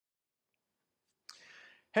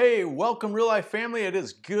Hey, welcome Real Life family. It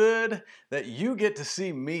is good that you get to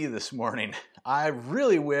see me this morning. I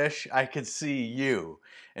really wish I could see you.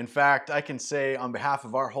 In fact, I can say on behalf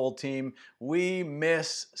of our whole team, we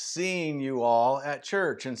miss seeing you all at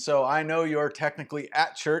church. And so I know you're technically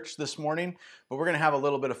at church this morning, but we're going to have a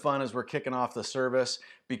little bit of fun as we're kicking off the service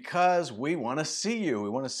because we want to see you. We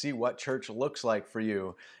want to see what church looks like for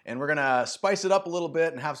you. And we're going to spice it up a little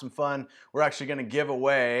bit and have some fun. We're actually going to give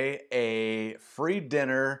away a free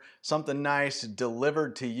dinner, something nice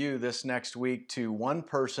delivered to you this next week to one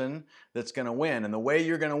person that's going to win. And the way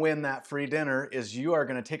you're going to win that free dinner is you are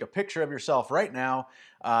going to take a picture of yourself right now,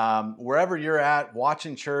 wherever you're at,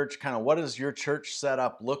 watching church, kind of what does your church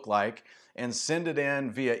setup look like, and send it in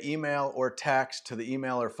via email or text to the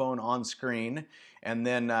email or phone on screen. And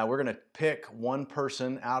then we're going to pick one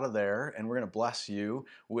person out of there, and we're going to bless you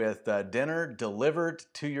with dinner delivered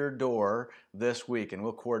to your door this week. And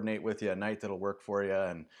we'll coordinate with you a night that'll work for you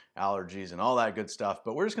and allergies and all that good stuff.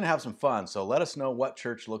 But we're just going to have some fun. So let us know what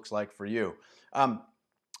church looks like for you.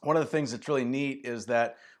 One of the things that's really neat is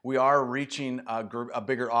that we are reaching a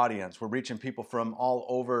bigger audience. We're reaching people from all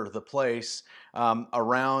over the place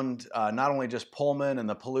around not only just Pullman and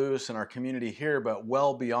the Palouse and our community here, but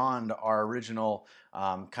well beyond our original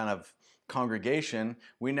kind of congregation.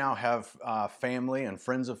 We now have family and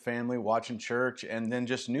friends of family watching church, and then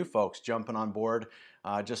just new folks jumping on board,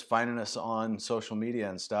 just finding us on social media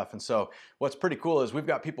and stuff. And so what's pretty cool is we've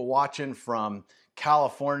got people watching from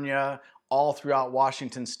California, all throughout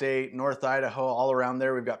Washington State, North Idaho, all around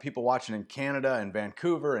there. We've got people watching in Canada and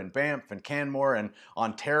Vancouver and Banff and Canmore and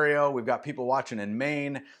Ontario. We've got people watching in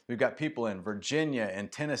Maine. We've got people in Virginia and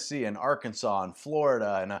Tennessee and Arkansas and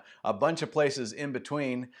Florida and a bunch of places in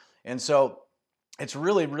between. And so it's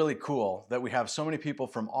really, really cool that we have so many people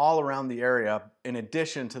from all around the area, in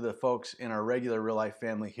addition to the folks in our regular Real Life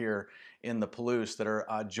family here in the Palouse that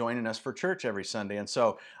are joining us for church every Sunday. And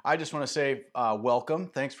so I just want to say welcome.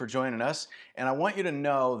 Thanks for joining us. And I want you to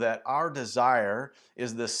know that our desire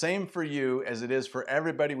is the same for you as it is for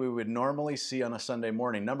everybody we would normally see on a Sunday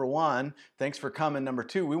morning. Number one, thanks for coming. Number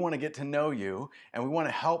two, we want to get to know you, and we want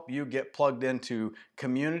to help you get plugged into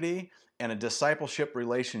community and a discipleship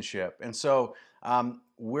relationship. And so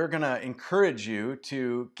we're going to encourage you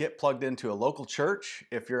to get plugged into a local church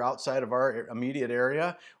if you're outside of our immediate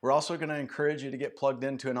area. We're also going to encourage you to get plugged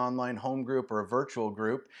into an online home group or a virtual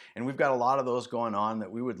group. And we've got a lot of those going on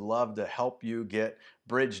that we would love to help you get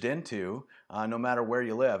bridged into no matter where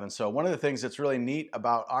you live. And so one of the things that's really neat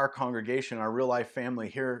about our congregation, our Real Life family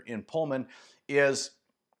here in Pullman, is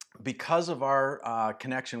because of our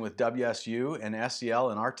connection with WSU and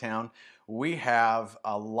SEL in our town, we have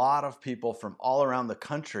a lot of people from all around the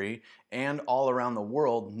country and all around the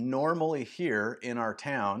world normally here in our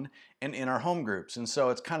town and in our home groups. And so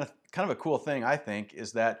it's kind of a cool thing, I think,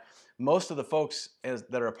 is that most of the folks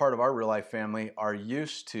that are a part of our Real Life family are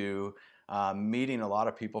used to meeting a lot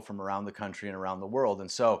of people from around the country and around the world.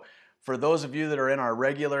 And so for those of you that are in our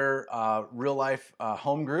regular Real Life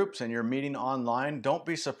home groups and you're meeting online, don't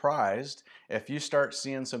be surprised if you start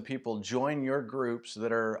seeing some people join your groups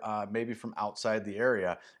that are maybe from outside the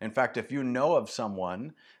area. In fact, if you know of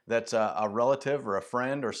someone that's a relative or a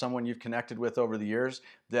friend or someone you've connected with over the years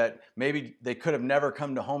that maybe they could have never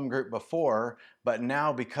come to home group before, but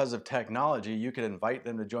now because of technology, you could invite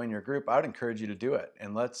them to join your group, I would encourage you to do it.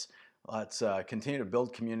 And let's continue to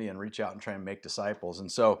build community and reach out and try and make disciples.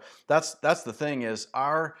 And so that's the thing, is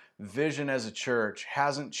our vision as a church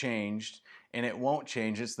hasn't changed, and it won't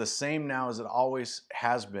change. It's the same now as it always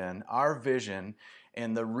has been. Our vision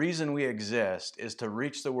and the reason we exist is to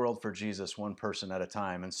reach the world for Jesus one person at a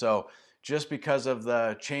time. And so just because of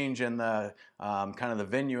the change in the kind of the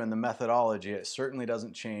venue and the methodology, it certainly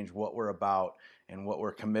doesn't change what we're about and what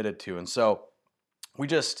we're committed to. And so we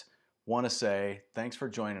just want to say thanks for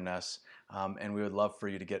joining us, and we would love for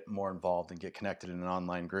you to get more involved and get connected in an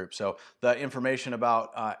online group. So the information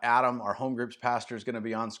about Adam, our home groups pastor, is going to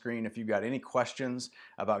be on screen. If you've got any questions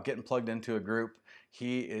about getting plugged into a group,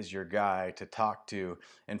 he is your guy to talk to.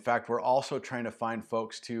 In fact, we're also trying to find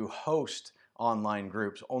folks to host online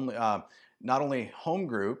groups, not only home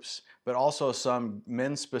groups, but also some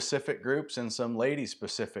men-specific groups and some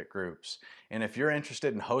lady-specific groups. And if you're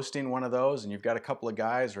interested in hosting one of those and you've got a couple of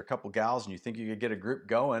guys or a couple of gals and you think you could get a group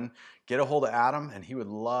going, get a hold of Adam and he would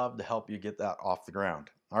love to help you get that off the ground.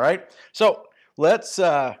 All right? So let's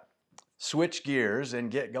switch gears and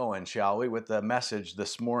get going, shall we, with the message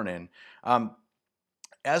this morning.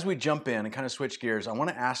 As we jump in and kind of switch gears, I want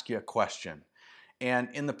to ask you a question. And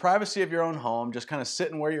in the privacy of your own home, just kind of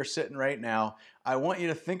sitting where you're sitting right now, I want you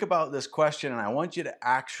to think about this question and I want you to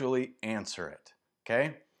actually answer it. Okay?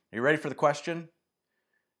 Are you ready for the question?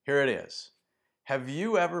 Here it is. Have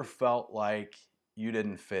you ever felt like you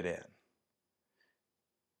didn't fit in?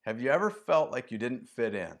 Have you ever felt like you didn't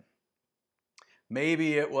fit in?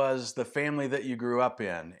 Maybe it was the family that you grew up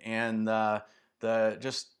in and the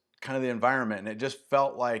just kind of the environment, and it just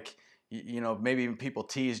felt like maybe even people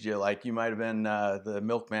teased you, like you might have been the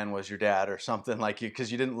milkman was your dad or something, like you,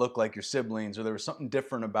 because you didn't look like your siblings, or there was something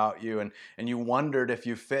different about you, and you wondered if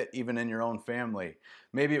you fit even in your own family.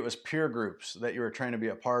 Maybe it was peer groups that you were trying to be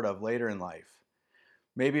a part of later in life.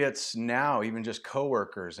 Maybe it's now even just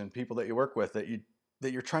coworkers and people that you work with that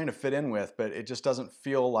you're trying to fit in with, but it just doesn't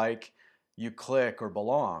feel like you click or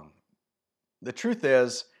belong. The truth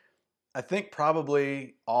is, I think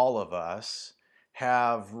probably all of us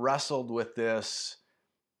have wrestled with this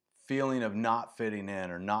feeling of not fitting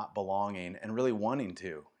in or not belonging, and really wanting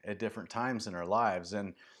to at different times in our lives.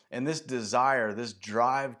 And this desire, this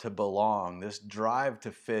drive to belong, this drive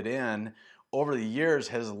to fit in over the years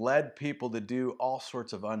has led people to do all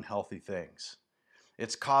sorts of unhealthy things.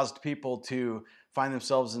 It's caused people to find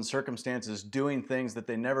themselves in circumstances doing things that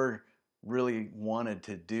they never really wanted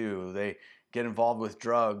to do. They get involved with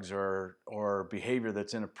drugs or behavior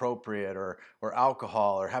that's inappropriate, or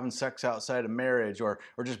alcohol, or having sex outside of marriage, or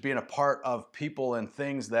just being a part of people and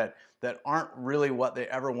things that aren't really what they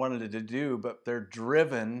ever wanted to do, but they're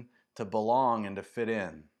driven to belong and to fit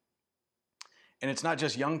in. And it's not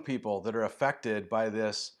just young people that are affected by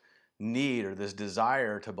this need or this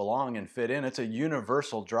desire to belong and fit in. It's a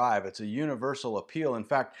universal drive. It's a universal appeal. In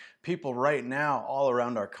fact, people right now all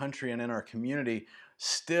around our country and in our community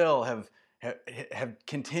still have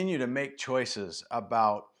continued to make choices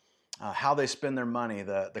about how they spend their money,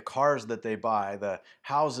 the cars that they buy, the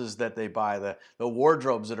houses that they buy, the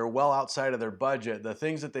wardrobes that are well outside of their budget, the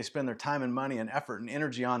things that they spend their time and money and effort and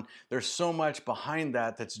energy on. There's so much behind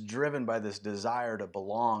that that's driven by this desire to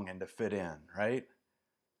belong and to fit in, right?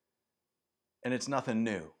 And it's nothing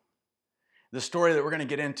new. The story that we're going to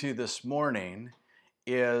get into this morning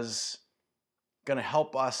is going to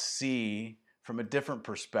help us see from a different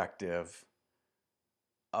perspective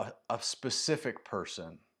a specific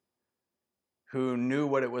person who knew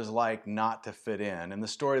what it was like not to fit in. In the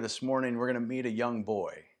story this morning, we're going to meet a young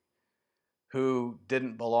boy who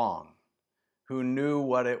didn't belong, who knew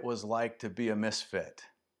what it was like to be a misfit,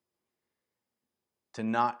 to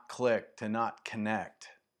not click, to not connect.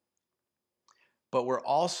 But we're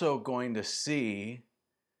also going to see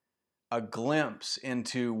a glimpse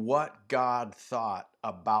into what God thought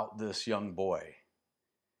about this young boy.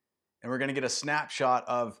 And we're going to get a snapshot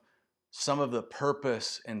of some of the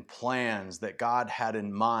purpose and plans that God had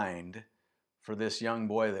in mind for this young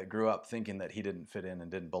boy that grew up thinking that he didn't fit in and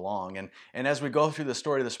didn't belong. And as we go through the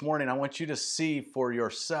story this morning, I want you to see for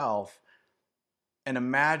yourself and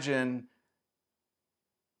imagine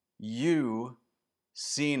you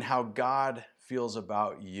seeing how God feels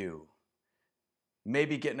about you.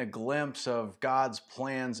 Maybe getting a glimpse of God's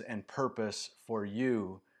plans and purpose for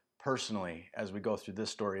you personally as we go through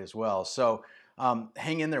this story as well. So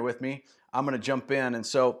hang in there with me. I'm going to jump in. And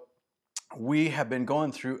so we have been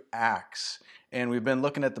going through Acts, and we've been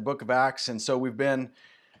looking at the book of Acts. And so we've been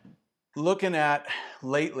looking at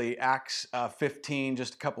lately Acts 15.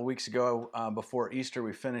 Just a couple weeks ago before Easter,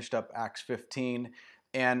 we finished up Acts 15.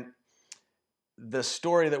 And the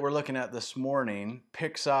story that we're looking at this morning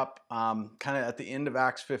picks up kind of at the end of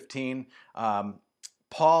Acts 15.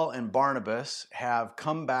 Paul and Barnabas have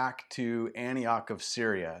come back to Antioch of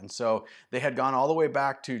Syria. And so they had gone all the way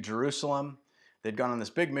back to Jerusalem. They'd gone on this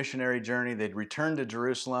big missionary journey. They'd returned to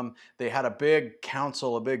Jerusalem. They had a big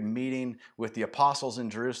council, a big meeting with the apostles in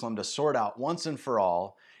Jerusalem to sort out once and for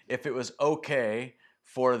all if it was okay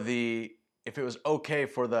for the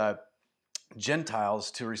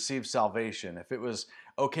Gentiles to receive salvation, if it was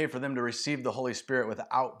okay for them to receive the Holy Spirit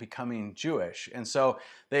without becoming Jewish. And so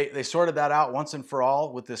they sorted that out once and for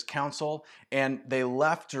all with this council, and they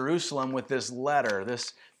left Jerusalem with this letter,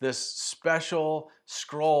 this special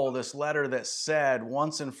scroll, this letter that said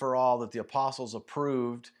once and for all that the apostles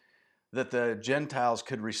approved that the Gentiles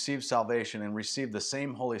could receive salvation and receive the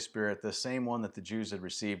same Holy Spirit, the same one that the Jews had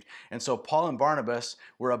received. And so Paul and Barnabas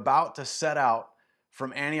were about to set out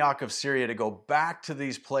from Antioch of Syria to go back to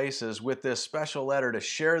these places with this special letter to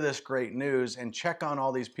share this great news and check on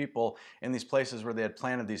all these people in these places where they had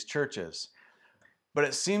planted these churches. But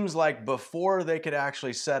it seems like before they could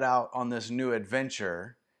actually set out on this new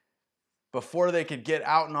adventure, before they could get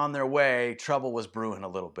out and on their way, trouble was brewing a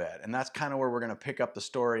little bit. And that's kind of where we're going to pick up the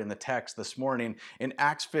story in the text this morning. In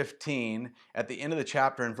Acts 15, at the end of the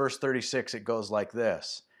chapter in verse 36, it goes like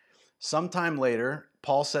this. Sometime later,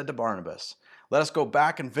 Paul said to Barnabas, Let us go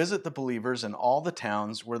back and visit the believers in all the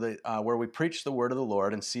towns where we preach the word of the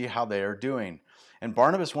Lord and see how they are doing. And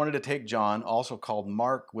Barnabas wanted to take John, also called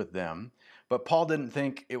Mark, with them, but Paul didn't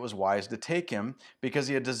think it was wise to take him because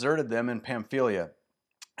he had deserted them in Pamphylia,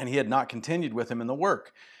 and he had not continued with him in the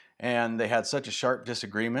work. And they had such a sharp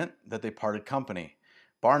disagreement that they parted company.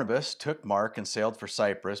 Barnabas took Mark and sailed for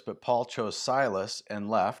Cyprus, but Paul chose Silas and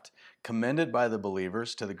left, commended by the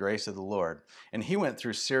believers to the grace of the Lord. And he went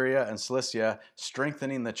through Syria and Cilicia,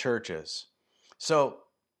 strengthening the churches. So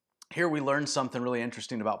here we learn something really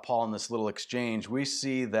interesting about Paul in this little exchange. We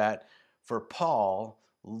see that for Paul,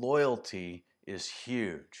 loyalty is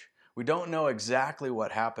huge. We don't know exactly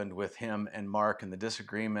what happened with him and Mark and the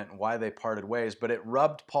disagreement and why they parted ways, but it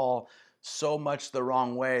rubbed Paul so much the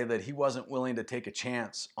wrong way that he wasn't willing to take a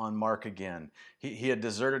chance on Mark again. He had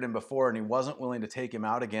deserted him before, and he wasn't willing to take him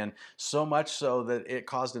out again, so much so that it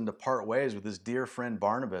caused him to part ways with his dear friend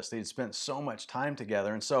Barnabas. They had spent so much time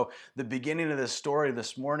together. And so the beginning of this story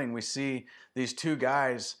this morning, we see these two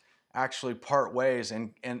guys actually part ways,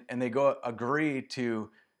 and they go agree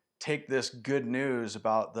to take this good news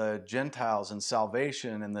about the Gentiles and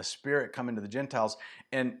salvation and the Spirit coming to the Gentiles.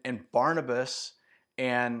 And Barnabas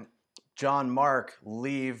and John Mark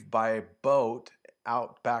leave by boat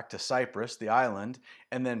out back to Cyprus, the island,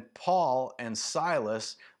 and then Paul and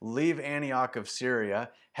Silas leave Antioch of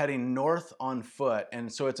Syria, heading north on foot.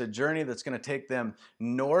 And so it's a journey that's going to take them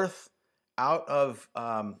north out of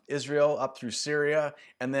Israel up through Syria,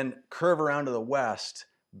 and then curve around to the west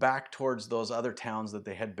back towards those other towns that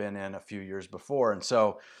they had been in a few years before. And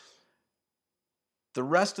so the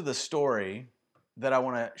rest of the story that I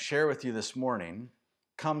want to share with you this morning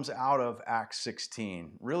comes out of Acts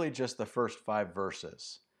 16, really just the first 5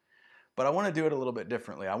 verses. But I want to do it a little bit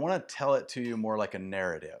differently. I want to tell it to you more like a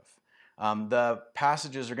narrative. The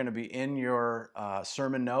passages are going to be in your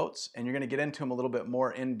sermon notes, and you're going to get into them a little bit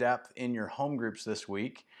more in depth in your home groups this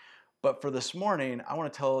week. But for this morning, I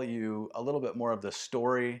want to tell you a little bit more of the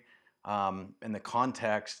story and the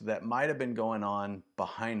context that might have been going on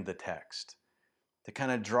behind the text, to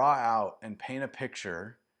kind of draw out and paint a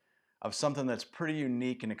picture of something that's pretty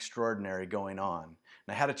unique and extraordinary going on. And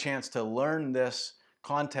I had a chance to learn this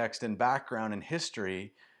context and background and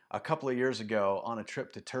history a couple of years ago on a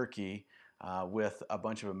trip to Turkey with a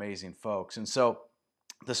bunch of amazing folks. And so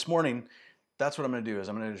this morning, that's what I'm going to do, is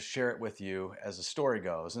I'm going to share it with you as the story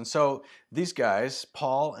goes. And so these guys,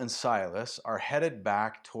 Paul and Silas, are headed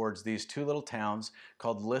back towards these 2 little towns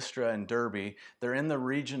called Lystra and Derbe. They're in the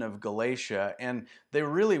region of Galatia, and they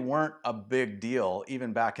really weren't a big deal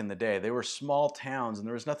even back in the day. They were small towns, and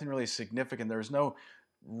there was nothing really significant. There was no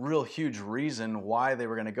real huge reason why they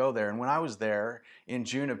were going to go there. And when I was there in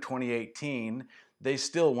June of 2018, they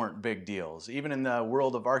still weren't big deals. Even in the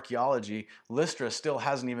world of archaeology, Lystra still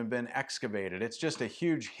hasn't even been excavated. It's just a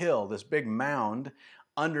huge hill, this big mound,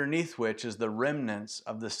 underneath which is the remnants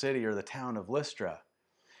of the city or the town of Lystra.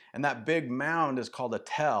 And that big mound is called a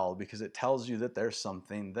tell because it tells you that there's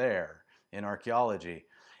something there in archaeology.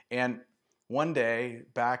 And one day,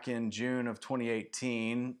 back in June of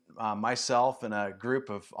 2018, myself and a group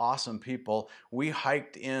of awesome people, we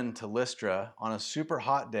hiked into Lystra on a super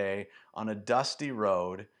hot day on a dusty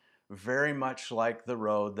road, very much like the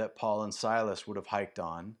road that Paul and Silas would have hiked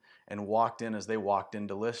on and walked in as they walked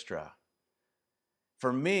into Lystra.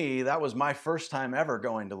 For me, that was my first time ever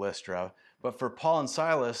going to Lystra, but for Paul and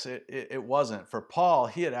Silas, it wasn't. For Paul,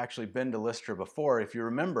 he had actually been to Lystra before. If you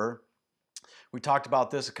remember, we talked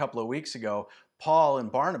about this a couple of weeks ago. Paul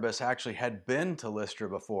and Barnabas actually had been to Lystra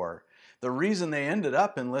before. The reason they ended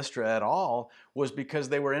up in Lystra at all was because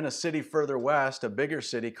they were in a city further west, a bigger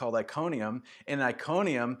city called Iconium. In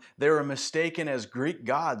Iconium, they were mistaken as Greek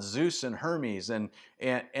gods, Zeus and Hermes.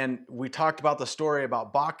 And we talked about the story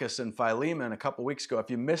about Bacchus and Philemon a couple weeks ago. If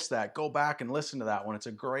you missed that, go back and listen to that one. It's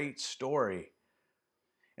a great story.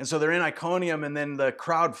 And so they're in Iconium, and then the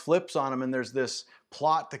crowd flips on them, and there's this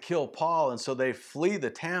plot to kill Paul. And so they flee the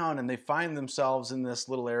town, and they find themselves in this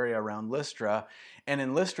little area around Lystra. And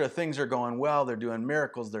in Lystra, things are going well. They're doing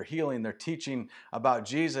miracles. They're healing. They're teaching about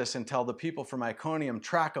Jesus until the people from Iconium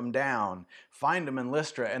track them down, find them in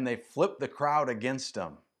Lystra, and they flip the crowd against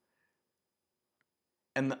them.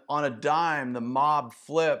 And on a dime, the mob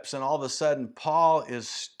flips, and all of a sudden, Paul is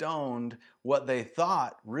stoned, what they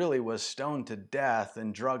thought really was stoned to death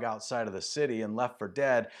and drug outside of the city and left for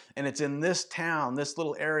dead. And it's in this town, this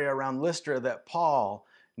little area around Lystra, that Paul,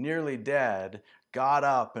 nearly dead, got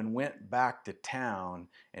up and went back to town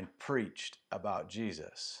and preached about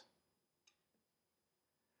Jesus.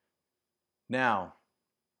 Now,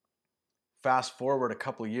 fast forward a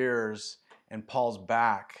couple years, and Paul's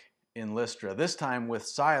back in Lystra, this time with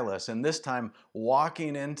Silas, and this time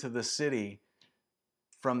walking into the city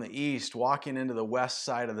from the east, walking into the west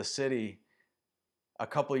side of the city a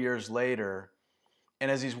couple years later. And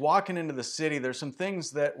as he's walking into the city, there's some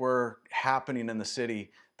things that were happening in the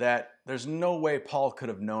city that there's no way Paul could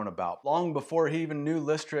have known about. Long before he even knew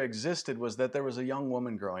Lystra existed, was that there was a young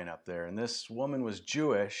woman growing up there. And this woman was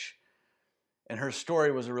Jewish, and her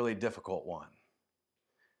story was a really difficult one.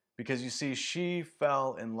 Because you see, she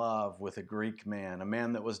fell in love with a Greek man, a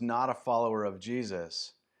man that was not a follower of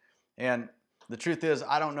Jesus. And the truth is,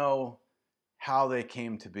 I don't know how they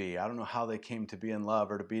came to be. I don't know how they came to be in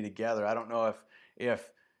love or to be together. I don't know if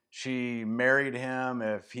she married him,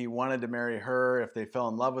 if he wanted to marry her, if they fell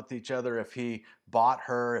in love with each other, if he bought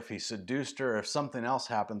her, if he seduced her, if something else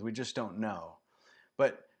happened. We just don't know.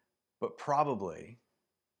 But probably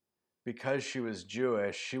because she was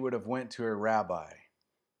Jewish, she would have went to her rabbi.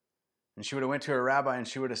 And she would have went to her rabbi and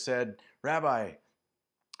she would have said, "Rabbi,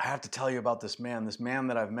 I have to tell you about this man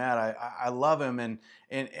that I've met. I love him, and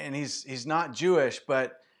he's not Jewish,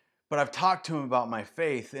 but I've talked to him about my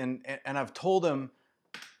faith, and I've told him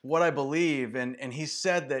what I believe, and he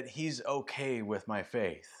said that he's okay with my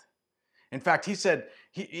faith. In fact, he said,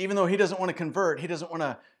 even though he doesn't want to convert, he doesn't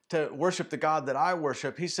want to worship the God that I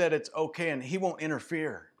worship, he said it's okay, and he won't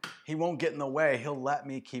interfere. He won't get in the way. He'll let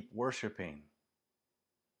me keep worshiping."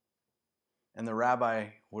 And the rabbi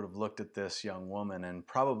would have looked at this young woman and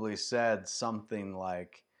probably said something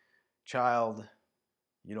like, "Child,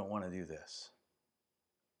 you don't want to do this.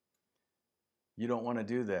 You don't want to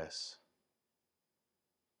do this.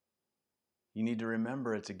 You need to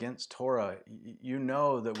remember it's against Torah. You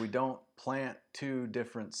know that we don't plant two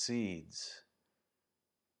different seeds.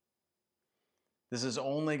 This is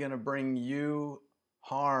only going to bring you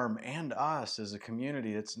harm and us as a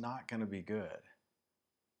community. It's not going to be good."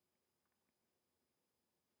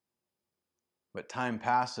 But time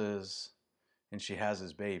passes and she has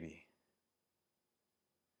his baby.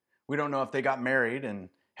 We don't know if they got married and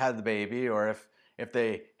had the baby, or if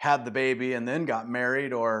they had the baby and then got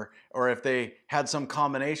married, or if they had some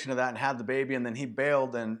combination of that and had the baby and then he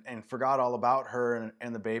bailed and forgot all about her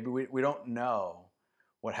and the baby. We don't know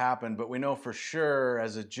what happened, but we know for sure,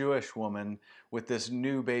 as a Jewish woman with this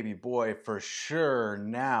new baby boy, for sure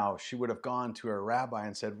now she would have gone to her rabbi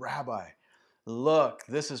and said, "Rabbi, look,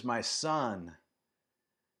 this is my son.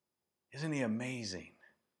 Isn't he amazing?"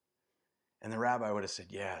 And the rabbi would have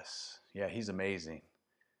said, "Yes, yeah, he's amazing."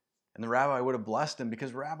 And the rabbi would have blessed him,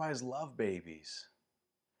 because rabbis love babies.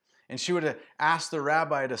 And she would have asked the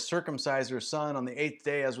rabbi to circumcise her son on the 8th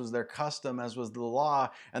day, as was their custom, as was the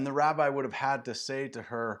law. And the rabbi would have had to say to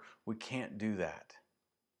her, "We can't do that.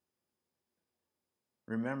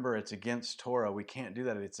 Remember, it's against Torah. We can't do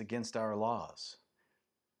that. It's against our laws.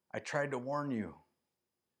 I tried to warn you.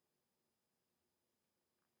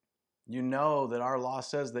 You know that our law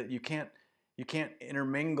says that you can't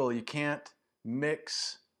intermingle, you can't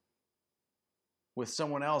mix with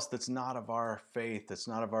someone else that's not of our faith, that's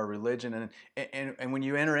not of our religion." And when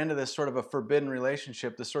you enter into this sort of a forbidden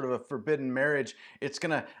relationship, this sort of a forbidden marriage, it's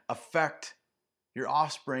going to affect your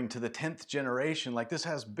offspring to the 10th generation. Like, this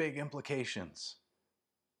has big implications.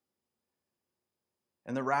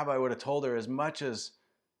 And the rabbi would have told her, as much as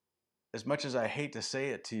I hate to say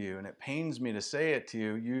it to you, and it pains me to say it to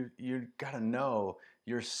you, you got to know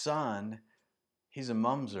your son, he's a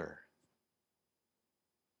mumser.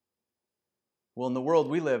 Well, in the world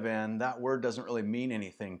we live in, that word doesn't really mean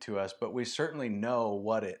anything to us, but we certainly know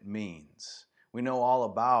what it means. We know all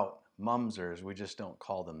about mumsers. We just don't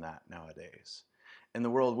call them that nowadays. In the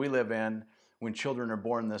world we live in, when children are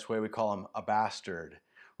born this way, we call them a bastard.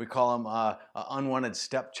 We call them an unwanted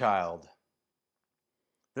stepchild.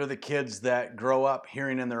 They're the kids that grow up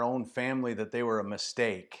hearing in their own family that they were a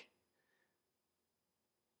mistake,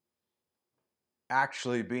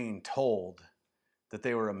 actually being told that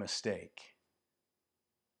they were a mistake.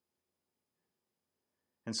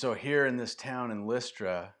 And so here in this town in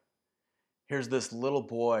Lystra, here's this little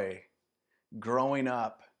boy growing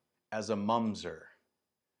up as a mumser,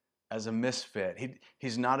 as a misfit.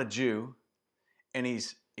 He's not a Jew, and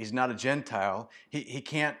he's not a Gentile. He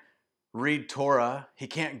can't read Torah. He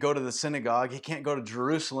can't go to the synagogue. He can't go to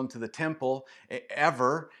Jerusalem to the temple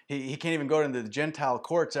ever. He can't even go into the Gentile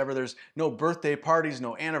courts ever. There's no birthday parties,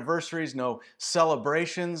 no anniversaries, no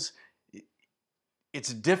celebrations.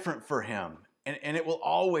 It's different for him. And it will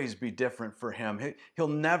always be different for him. He'll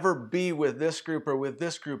never be with this group or with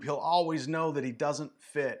this group. He'll always know that he doesn't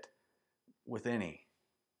fit with any.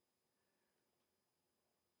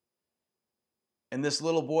 And this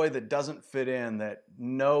little boy that doesn't fit in, that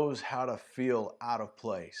knows how to feel out of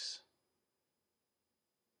place,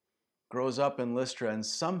 grows up in Lystra, and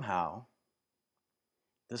somehow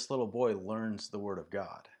this little boy learns the Word of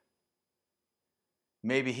God.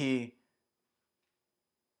 Maybe he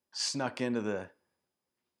snuck into the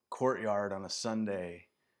courtyard on a Sunday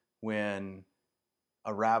when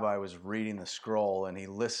a rabbi was reading the scroll, and he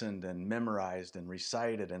listened and memorized and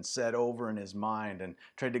recited and said over in his mind and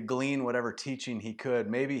tried to glean whatever teaching he could.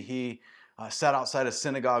 Maybe he sat outside a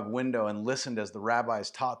synagogue window and listened as the rabbis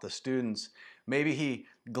taught the students. Maybe he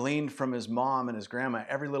gleaned from his mom and his grandma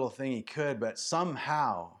every little thing he could, but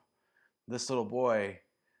somehow this little boy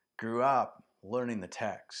grew up learning the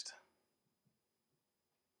text.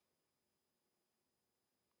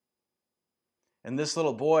 And this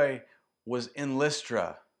little boy was in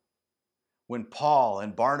Lystra when Paul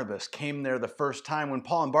and Barnabas came there the first time. When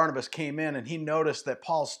Paul and Barnabas came in, and he noticed that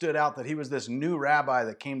Paul stood out, that he was this new rabbi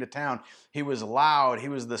that came to town. He was loud. He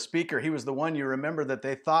was the speaker. He was the one, you remember, that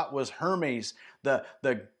they thought was Hermes, the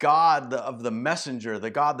god of the messenger, the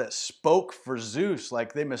god that spoke for Zeus.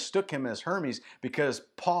 Like they mistook him as Hermes because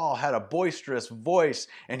Paul had a boisterous voice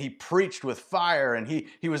and he preached with fire, and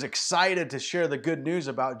he was excited to share the good news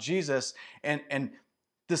about Jesus. And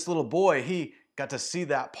this little boy, he got to see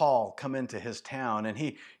that Paul come into his town, and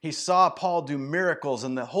he saw Paul do miracles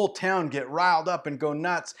and the whole town get riled up and go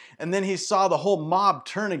nuts. And then he saw the whole mob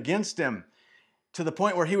turn against him to the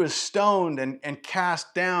point where he was stoned and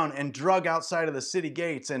cast down and drug outside of the city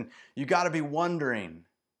gates. And you got to be wondering,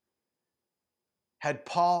 had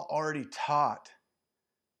Paul already taught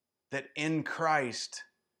that in Christ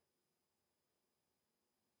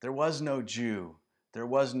there was no Jew, there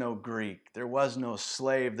was no Greek, there was no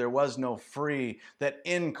slave, there was no free, that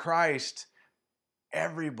in Christ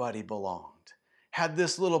everybody belonged? Had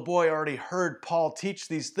this little boy already heard Paul teach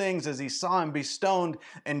these things as he saw him be stoned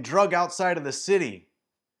and drug outside of the city?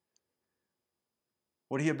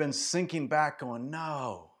 Would he have been sinking back going,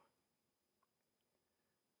 no,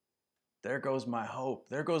 there goes my hope.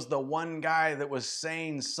 There goes the one guy that was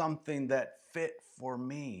saying something that fit for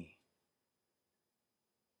me.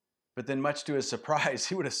 But then, much to his surprise,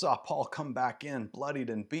 he would have saw Paul come back in, bloodied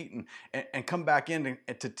and beaten, and come back in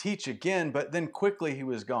to teach again, but then quickly he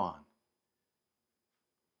was gone.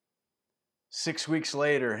 6 weeks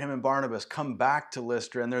later, him and Barnabas come back to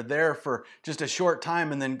Lystra, and they're there for just a short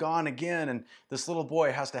time and then gone again. And this little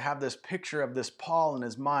boy has to have this picture of this Paul in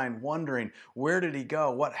his mind, wondering, where did he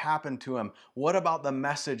go? What happened to him? What about the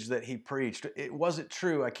message that he preached? Was it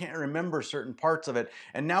true? I can't remember certain parts of it.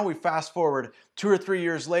 And now we fast forward 2 or 3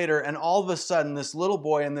 years later, and all of a sudden, this little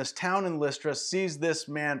boy in this town in Lystra sees this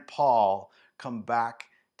man, Paul, come back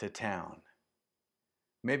to town.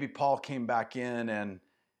 Maybe Paul came back in, and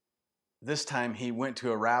this time he went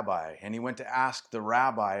to a rabbi, and he went to ask the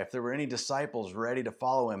rabbi if there were any disciples ready to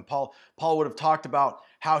follow him. Paul would have talked about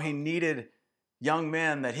how he needed young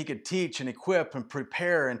men that he could teach and equip and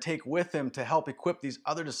prepare and take with him to help equip these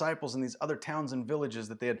other disciples in these other towns and villages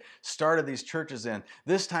that they had started these churches in.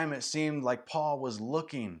 This time it seemed like Paul was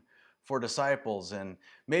looking for disciples, and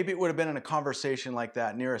maybe it would have been in a conversation like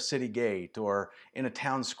that near a city gate or in a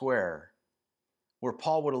town square, where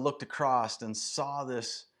Paul would have looked across and saw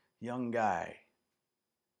this young guy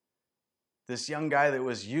that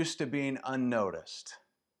was used to being unnoticed,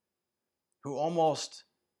 who almost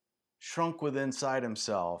shrunk within inside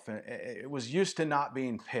himself, and it was used to not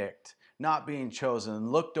being picked, not being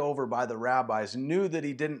chosen, looked over by the rabbis, knew that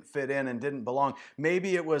he didn't fit in and didn't belong.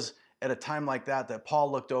 Maybe it was at a time like that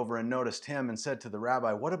Paul looked over and noticed him and said to the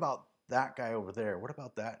rabbi, what about that guy over there? What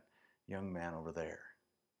about that young man over there?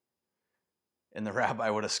 And the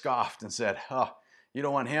rabbi would have scoffed and said, oh, you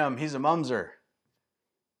don't want him. He's a mumser.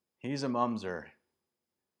 He's a mumser.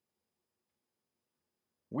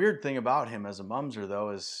 Weird thing about him as a mumser,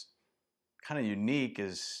 though, is kind of unique,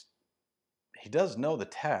 is he does know the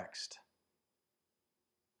text.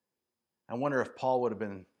 I wonder if Paul would have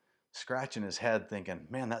been scratching his head thinking,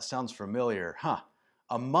 man, that sounds familiar.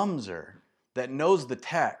 A mumser that knows the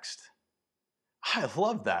text. I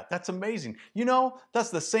love that. That's amazing. You know, that's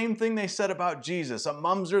the same thing they said about Jesus, a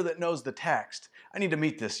mumser that knows the text. I need to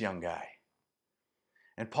meet this young guy.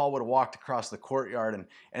 And Paul would have walked across the courtyard, and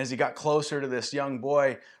as he got closer to this young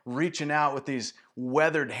boy, reaching out with these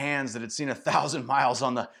weathered hands that had seen 1,000 miles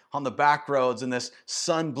on the back roads, and this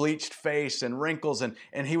sun-bleached face and wrinkles, and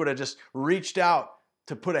he would have just reached out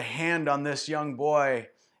to put a hand on this young boy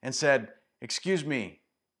and said, excuse me,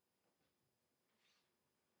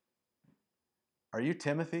 are you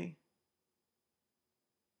Timothy?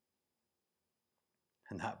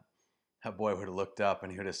 And that boy would have looked up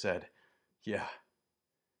and he would have said, yeah.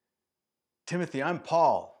 Timothy, I'm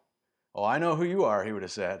Paul. Oh, I know who you are, he would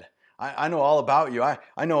have said. I know all about you.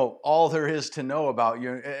 I know all there is to know about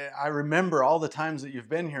you. I remember all the times that you've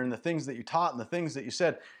been here and the things that you taught and the things that you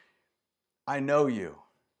said. I know you.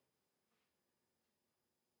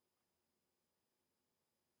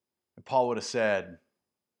 And Paul would have said,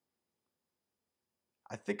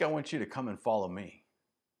 I think I want you to come and follow me.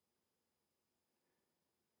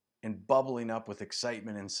 And bubbling up with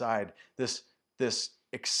excitement inside, this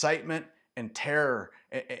excitement and terror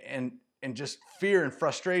and just fear and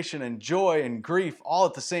frustration and joy and grief all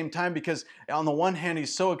at the same time, because on the one hand,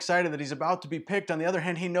 he's so excited that he's about to be picked. On the other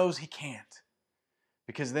hand, he knows he can't.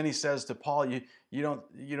 Because then he says to Paul, you don't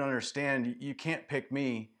understand. You can't pick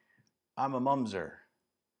me. I'm a mumser.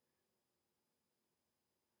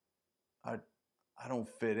 I don't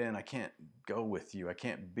fit in. I can't go with you. I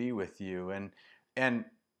can't be with you. And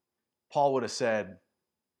Paul would have said,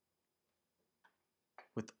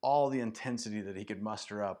 with all the intensity that he could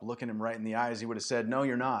muster up, looking him right in the eyes, he would have said, no,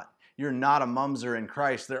 you're not. You're not a mumser in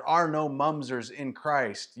Christ. There are no mumsers in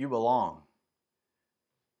Christ. You belong.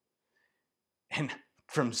 And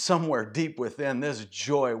from somewhere deep within, this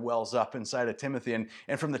joy wells up inside of Timothy. And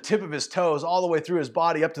from the tip of his toes all the way through his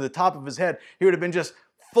body up to the top of his head, he would have been just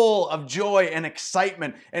full of joy and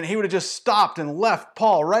excitement. And he would have just stopped and left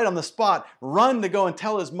Paul right on the spot, run to go and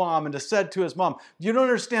tell his mom, and to said to his mom, you don't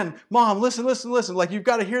understand. Mom, listen. Like, you've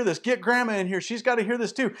got to hear this. Get grandma in here. She's got to hear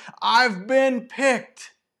this too. I've been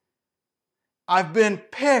picked. I've been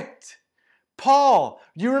picked. Paul,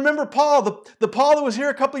 you remember Paul, the Paul that was here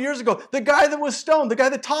a couple of years ago, the guy that was stoned, the guy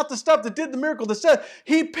that taught the stuff, that did the miracle, that said,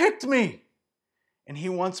 he picked me. And he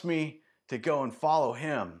wants me to go and follow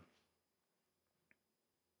him.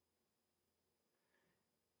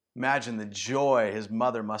 Imagine the joy his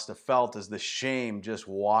mother must have felt as the shame just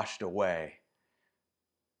washed away.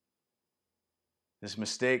 This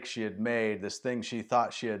mistake she had made, this thing she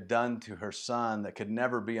thought she had done to her son that could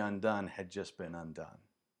never be undone, had just been undone.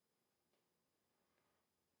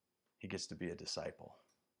 He gets to be a disciple.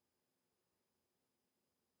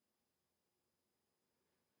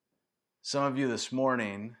 Some of you this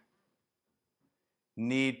morning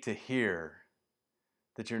need to hear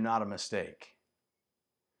that you're not a mistake.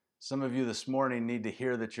 Some of you this morning need to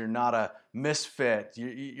hear that you're not a misfit.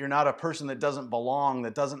 You're not a person that doesn't belong,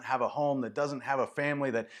 that doesn't have a home, that doesn't have a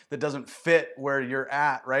family, that doesn't fit where you're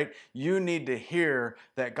at, right? You need to hear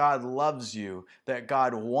that God loves you, that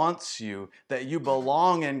God wants you, that you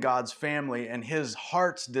belong in God's family, and His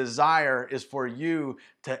heart's desire is for you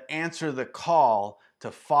to answer the call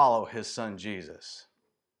to follow His Son Jesus.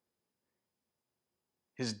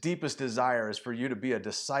 His deepest desire is for you to be a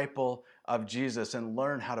disciple of Jesus and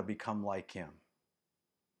learn how to become like Him.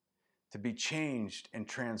 To be changed and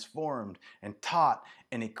transformed and taught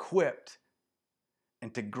and equipped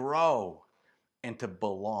and to grow and to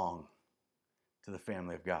belong to the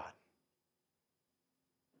family of God.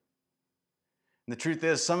 And the truth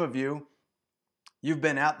is, some of you, you've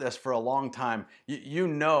been at this for a long time. You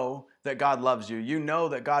know that God loves you. You know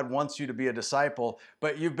that God wants you to be a disciple,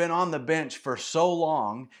 but you've been on the bench for so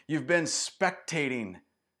long. You've been spectating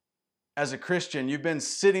as a Christian. You've been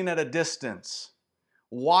sitting at a distance,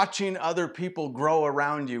 watching other people grow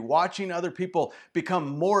around you, watching other people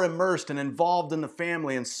become more immersed and involved in the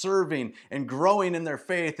family and serving and growing in their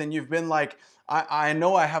faith. And you've been like, I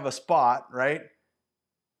know I have a spot, right?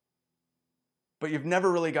 But you've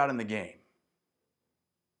never really got in the game.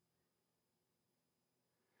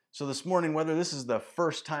 So this morning, whether this is the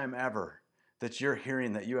first time ever that you're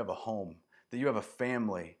hearing that you have a home, that you have a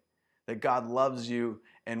family, that God loves you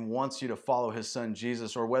and wants you to follow His Son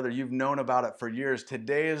Jesus, or whether you've known about it for years,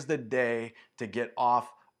 today is the day to get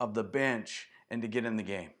off of the bench and to get in the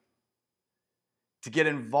game. To get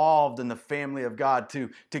involved in the family of God, to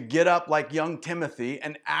get up like young Timothy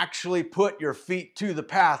and actually put your feet to the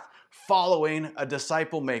path following a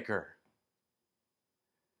disciple maker.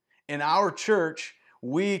 In our church,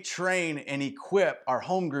 we train and equip our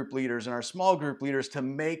home group leaders and our small group leaders to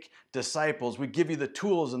make disciples. We give you the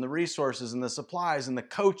tools and the resources and the supplies and the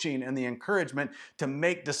coaching and the encouragement to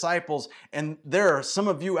make disciples. And there are some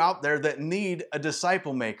of you out there that need a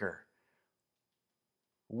disciple maker.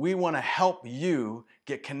 We want to help you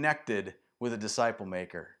get connected with a disciple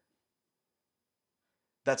maker.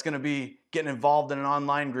 That's going to be getting involved in an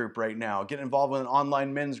online group right now, getting involved with an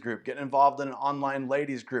online men's group, getting involved in an online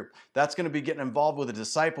ladies group. That's going to be getting involved with a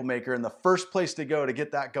disciple maker. And the first place to go to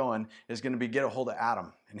get that going is going to be get a hold of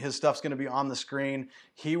Adam. And his stuff's going to be on the screen.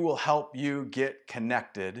 He will help you get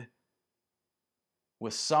connected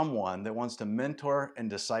with someone that wants to mentor and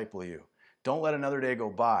disciple you. Don't let another day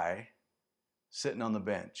go by sitting on the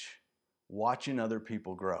bench, watching other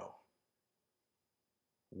people grow,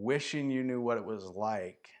 wishing you knew what it was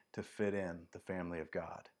like to fit in the family of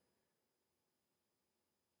God?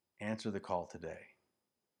 Answer the call today.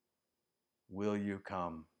 Will you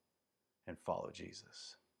come and follow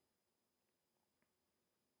Jesus?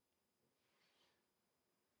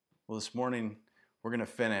 Well, this morning we're going to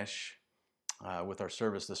finish with our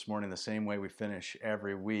service this morning the same way we finish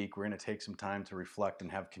every week. We're going to take some time to reflect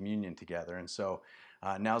and have communion together. And so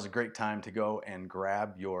now's a great time to go and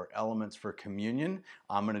grab your elements for communion.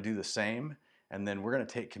 I'm going to do the same, and then we're going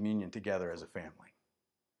to take communion together as a family.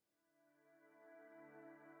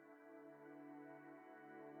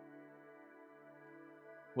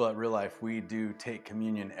 Well, at Real Life, we do take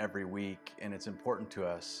communion every week, and it's important to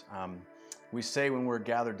us. We say when we're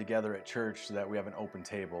gathered together at church that we have an open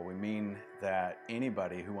table. We mean that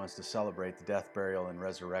anybody who wants to celebrate the death, burial, and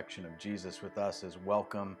resurrection of Jesus with us is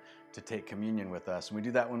welcome to take communion with us. And we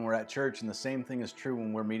do that when we're at church, and the same thing is true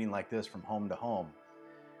when we're meeting like this from home to home.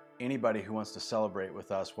 Anybody who wants to celebrate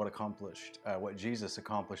with us what Jesus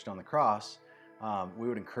accomplished on the cross, we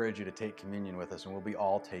would encourage you to take communion with us, and we'll be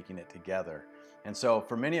all taking it together. And so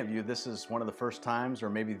for many of you, this is one of the first times, or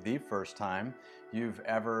maybe the first time, you've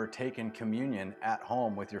ever taken communion at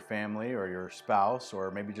home with your family or your spouse, or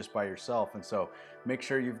maybe just by yourself. And so make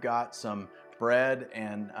sure you've got some bread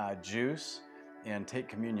and juice and take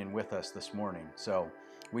communion with us this morning. So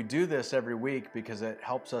we do this every week because it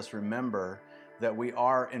helps us remember that we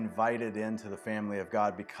are invited into the family of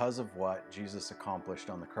God because of what Jesus accomplished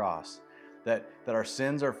on the cross. That our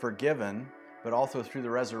sins are forgiven, but also through the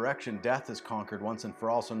resurrection, death is conquered once and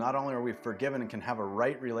for all. So not only are we forgiven and can have a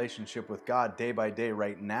right relationship with God day by day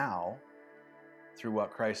right now through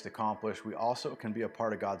what Christ accomplished, we also can be a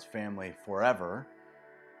part of God's family forever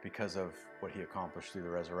because of what he accomplished through the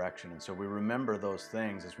resurrection. And so we remember those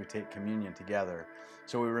things as we take communion together.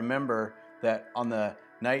 So we remember that on the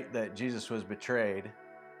night that Jesus was betrayed,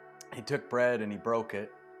 he took bread and he broke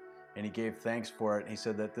it, and he gave thanks for it. He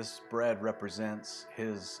said that this bread represents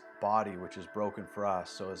his body, which is broken for us.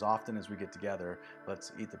 So as often as we get together,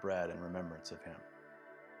 let's eat the bread in remembrance of him.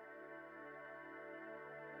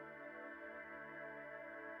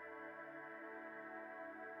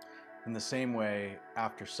 In the same way,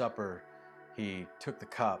 after supper, he took the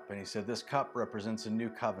cup and he said, this cup represents a new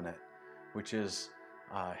covenant, which is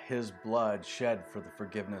his blood shed for the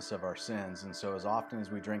forgiveness of our sins. And so as often as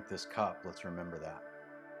we drink this cup, let's remember that.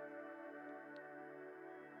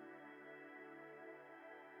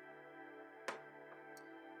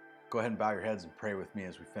 Go ahead and bow your heads and pray with me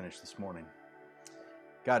as we finish this morning.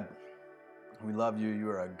 God, we love you. You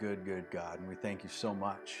are a good, good God. And we thank you so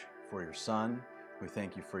much for your Son. We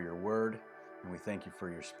thank you for your word. And we thank you for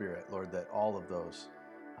your Spirit, Lord, that all of those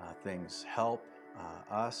things help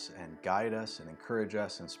us and guide us and encourage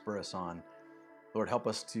us and spur us on. Lord, help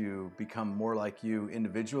us to become more like you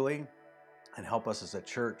individually, and help us as a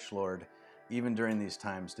church, Lord, even during these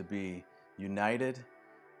times, to be united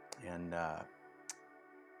and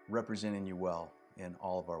representing you well in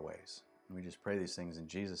all of our ways. And we just pray these things in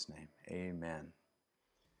Jesus' name. Amen.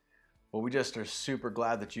 Well, we just are super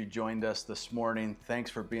glad that you joined us this morning.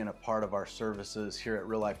 Thanks for being a part of our services here at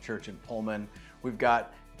Real Life Church in Pullman. We've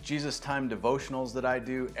got Jesus Time devotionals that I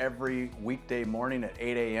do every weekday morning at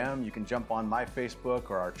 8 a.m. You can jump on my Facebook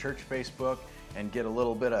or our church Facebook and get a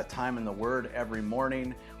little bit of time in the Word every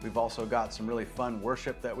morning. We've also got some really fun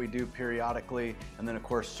worship that we do periodically, and then of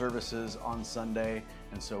course services on Sunday.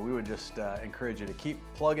 And so we would just encourage you to keep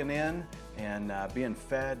plugging in and being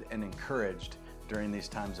fed and encouraged during these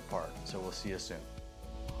times apart. So we'll see you soon.